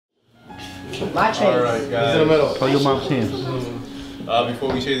Watch it. All right, guys. In the middle. Hold your mom's hand.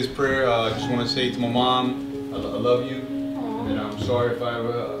 Before we say this prayer, I just want to say to my mom, I love you, and I'm sorry if I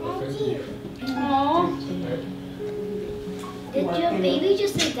ever offended you. Aww. Did your baby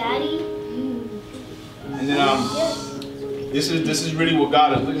just say daddy? And then this is really what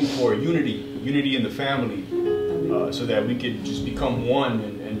God is looking for: unity in the family, so that we could just become one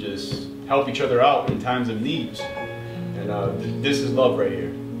and just help each other out in times of needs. And this is love right here,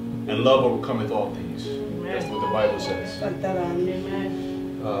 and love overcometh all things. That's what the Bible says.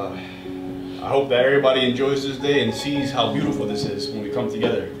 I hope that everybody enjoys this day and sees how beautiful this is when we come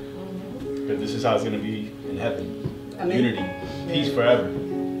together, because this is how it's going to be in heaven. Amen. Unity, peace forever.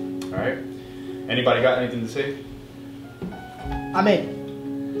 All right. Anybody got anything to say? Amen.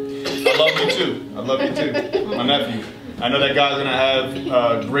 I love you too. I love you too, my nephew. I know that God's gonna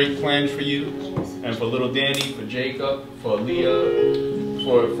have great plans for you, and for little Danny, for Jacob, for Leah,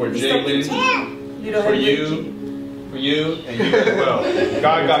 for Jalen, for you, and you as well.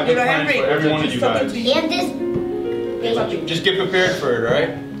 God got good plans for every one of you guys. And this. Just get prepared for it, right?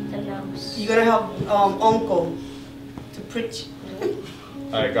 You're gonna help Uncle to preach.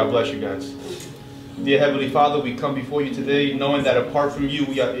 All right. God bless you guys. Dear Heavenly Father, we come before you today knowing that apart from you,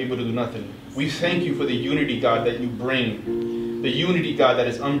 we are able to do nothing. We thank you for the unity, God, that you bring. The unity, God, that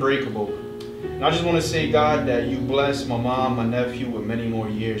is unbreakable. And I just want to say, God, that you bless my mom, my nephew with many more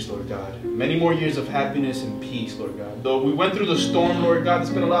years, Lord God. Many more years of happiness and peace, Lord God. Though we went through the storm, Lord God, there's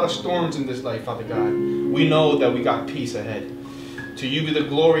been a lot of storms in this life, Father God. We know that we got peace ahead. To you be the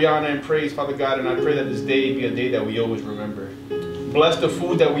glory, honor, and praise, Father God, and I pray that this day be a day that we always remember. Bless the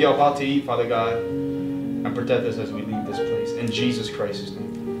food that we are about to eat, Father God, and protect us as we leave this place. In Jesus Christ's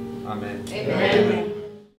name, amen. Amen.